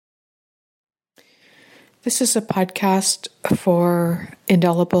This is a podcast for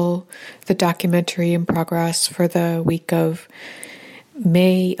Indelible, the documentary in progress for the week of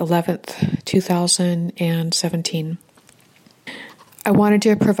May 11th, 2017. I wanted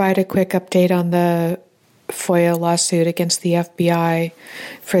to provide a quick update on the FOIA lawsuit against the FBI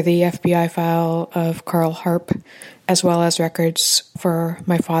for the FBI file of Carl Harp, as well as records for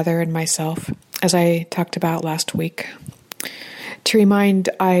my father and myself, as I talked about last week. To remind,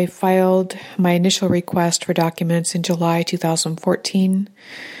 I filed my initial request for documents in July 2014.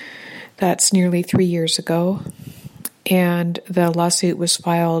 That's nearly 3 years ago. And the lawsuit was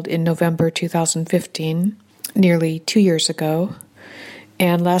filed in November 2015, nearly 2 years ago.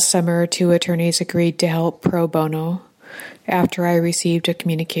 And last summer, 2 attorneys agreed to help pro bono after I received a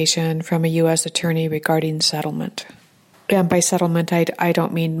communication from a U.S. attorney regarding settlement. And by settlement, I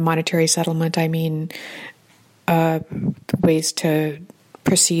don't mean monetary settlement. I mean ways to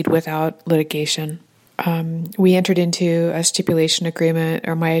proceed without litigation. We entered into a stipulation agreement,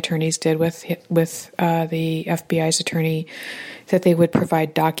 or my attorneys did with the FBI's attorney, that they would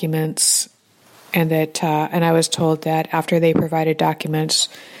provide documents, and that and I was told that after they provided documents,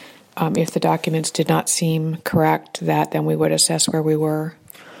 if the documents did not seem correct, that then we would assess where we were.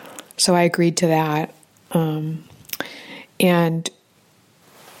 So I agreed to that, and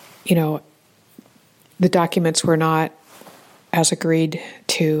the documents were not as agreed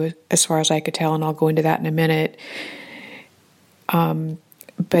to, as far as I could tell, and I'll go into that in a minute.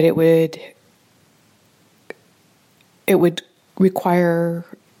 But it would require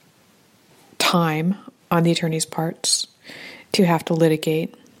time on the attorney's parts to have to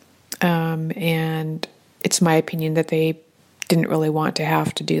litigate. And it's my opinion that they didn't really want to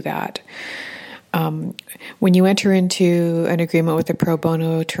have to do that. When you enter into an agreement with a pro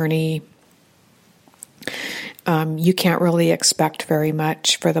bono attorney, you can't really expect very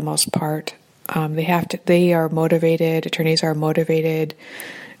much for the most part. Attorneys are motivated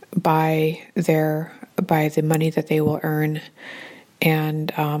by the money that they will earn.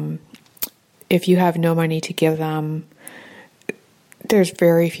 And if you have no money to give them, there's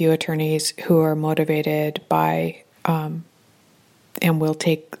very few attorneys who are motivated by, and will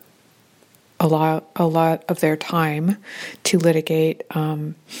take a lot of their time to litigate,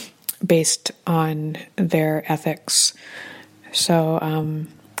 based on their ethics. So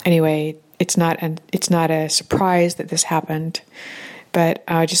anyway, it's not a surprise that this happened, but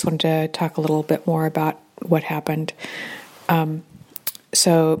I just wanted to talk a little bit more about what happened.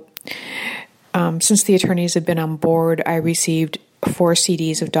 So since the attorneys have been on board, I received 4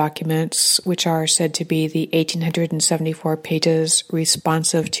 CDs of documents, which are said to be the 1,874 pages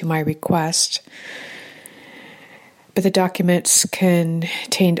responsive to my request. But the documents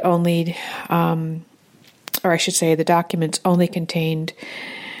contained only, the documents only contained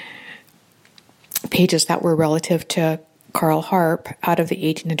pages that were relative to Carl Harp out of the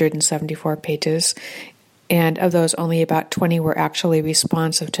 1,874 pages. And of those, only about 20 were actually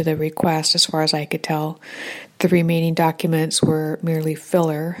responsive to the request, as far as I could tell. The remaining documents were merely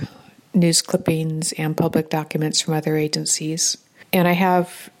filler, news clippings, and public documents from other agencies. And I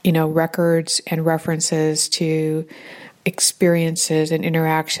have, records and references to experiences and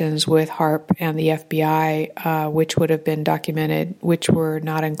interactions with Harp and the FBI, which would have been documented, which were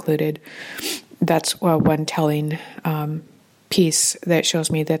not included. That's one telling piece that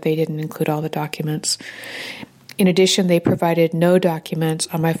shows me that they didn't include all the documents. In addition, they provided no documents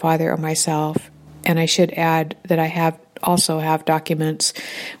on my father or myself, and I should add that I also have documents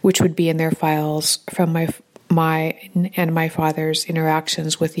which would be in their files from my and my father's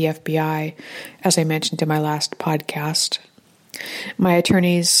interactions with the FBI, as I mentioned in my last podcast. My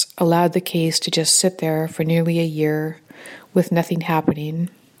attorneys allowed the case to just sit there for nearly a year with nothing happening.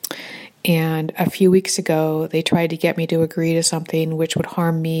 And a few weeks ago, they tried to get me to agree to something which would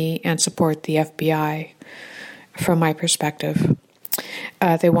harm me and support the FBI from my perspective.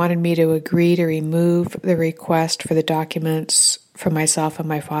 They wanted me to agree to remove the request for the documents from myself and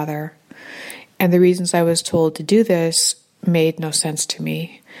my father. And the reasons I was told to do this made no sense to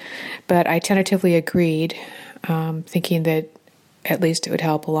me. But I tentatively agreed, thinking that at least it would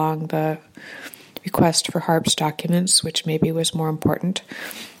help along the request for Harp's documents, which maybe was more important.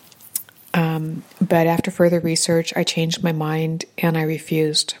 But after further research, I changed my mind and I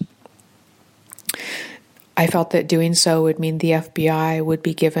refused. I felt that doing so would mean the FBI would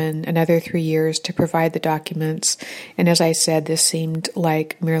be given another 3 years to provide the documents, and as I said, this seemed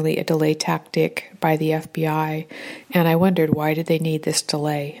like merely a delay tactic by the FBI, and I wondered, why did they need this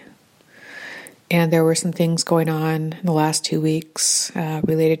delay? And there were some things going on in the last 2 weeks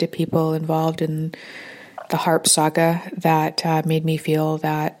related to people involved in the HARP saga that made me feel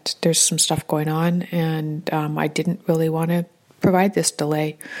that there's some stuff going on, and I didn't really want to provide this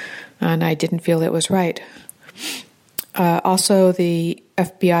delay, and I didn't feel it was right. Also, the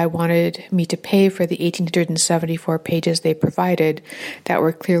FBI wanted me to pay for the 1,874 pages they provided that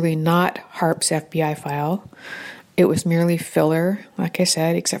were clearly not HARP's FBI file. It was merely filler, like I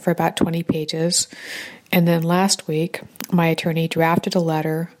said, except for about 20 pages. And then last week, my attorney drafted a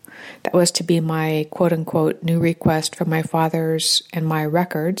letter that was to be my quote-unquote new request for my father's and my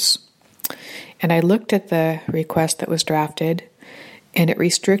records. And I looked at the request that was drafted, and it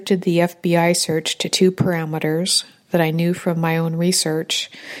restricted the FBI search to 2 parameters that I knew from my own research.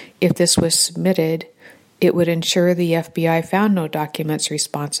 If this was submitted, it would ensure the FBI found no documents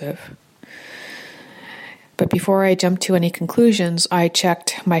responsive. But before I jumped to any conclusions, I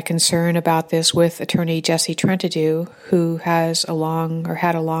checked my concern about this with attorney Jesse Trentadue, who had a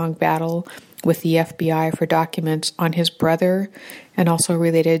long battle with the FBI for documents on his brother, and also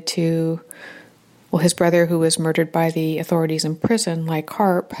related to, his brother who was murdered by the authorities in prison, like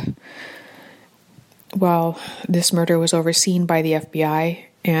HARP. Well, this murder was overseen by the FBI,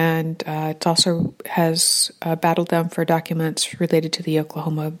 and it also has battled them for documents related to the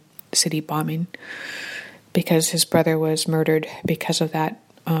Oklahoma City bombing, because his brother was murdered because of that,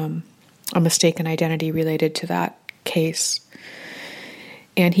 a mistaken identity related to that case.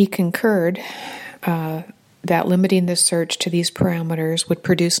 And he concurred that limiting the search to these parameters would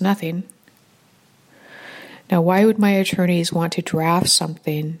produce nothing. Now, why would my attorneys want to draft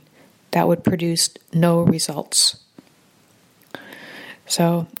something that would produce no results?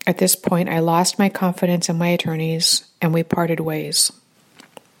 So at this point, I lost my confidence in my attorneys, and we parted ways.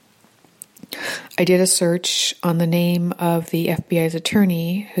 I did a search on the name of the FBI's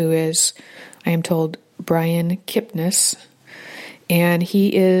attorney, who is, I am told, Brian Kipnis, and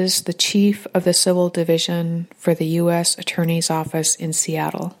he is the chief of the Civil Division for the U.S. Attorney's Office in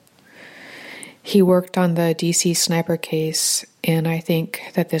Seattle. He worked on the D.C. sniper case, and I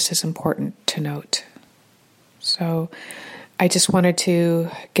think that this is important to note. So I just wanted to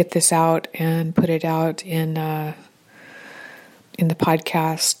get this out and put it out in the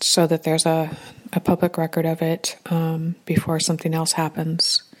podcast so that there's a public record of it before something else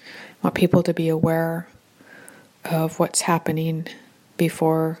happens. I want people to be aware of what's happening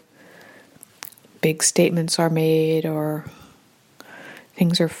before big statements are made or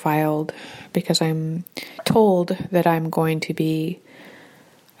things are filed, because I'm told that I'm going to be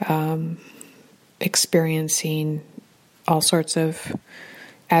experiencing all sorts of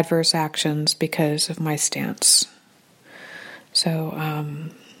adverse actions because of my stance. So,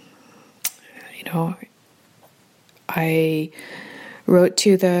 I wrote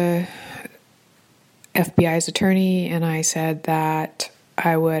to the FBI's attorney, and I said that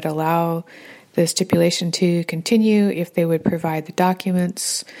I would allow the stipulation to continue if they would provide the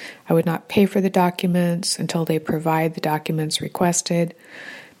documents. I would not pay for the documents until they provide the documents requested,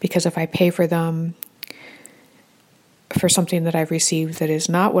 because if I pay for them for something that I've received that is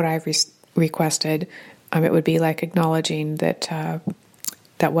not what I've requested, it would be like acknowledging that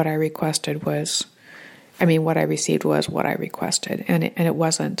that what I requested was, what I received was what I requested, and it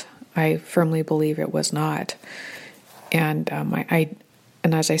wasn't. I firmly believe it was not. And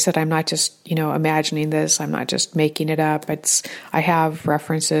and as I said, I'm not just imagining this. I'm not just making it up. I have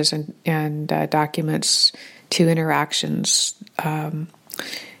references and documents to interactions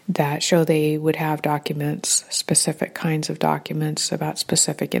that show they would have documents, specific kinds of documents about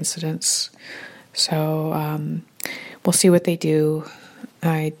specific incidents. So we'll see what they do.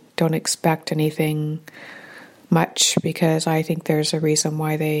 I don't expect anything much, because I think there's a reason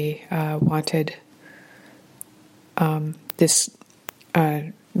why they wanted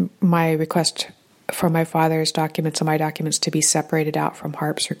my request for my father's documents and my documents to be separated out from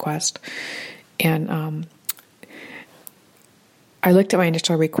HARP's request. And I looked at my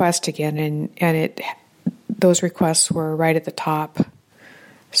initial request again, and those requests were right at the top.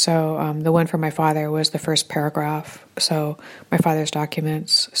 So the one for my father was the first paragraph. So my father's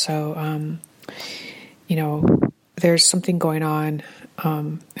documents. So, there's something going on,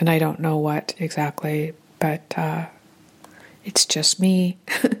 and I don't know what exactly, but it's just me,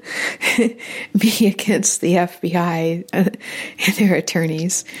 me against the FBI and their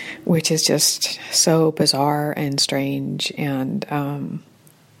attorneys, which is just so bizarre and strange. And,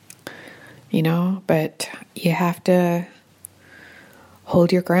 but you have to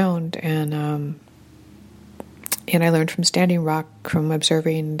hold your ground. And I learned from Standing Rock, from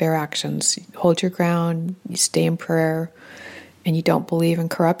observing their actions. Hold your ground, you stay in prayer, and you don't believe in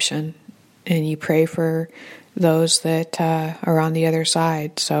corruption. And you pray for those that are on the other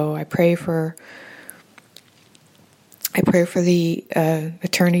side. So I pray for I pray for the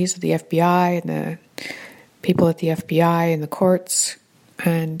attorneys of the FBI and the people at the FBI and the courts,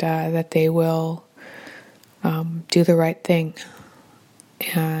 and that they will do the right thing.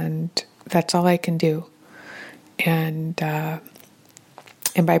 And that's all I can do. And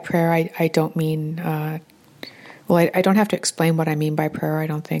by prayer, I don't mean, I don't have to explain what I mean by prayer, I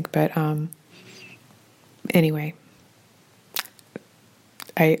don't think. But anyway,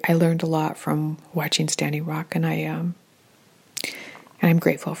 I learned a lot from watching Standing Rock, and I'm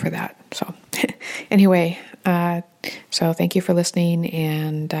grateful for that. So anyway, so thank you for listening,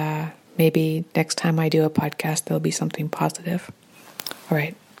 and maybe next time I do a podcast, there'll be something positive. All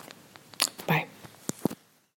right.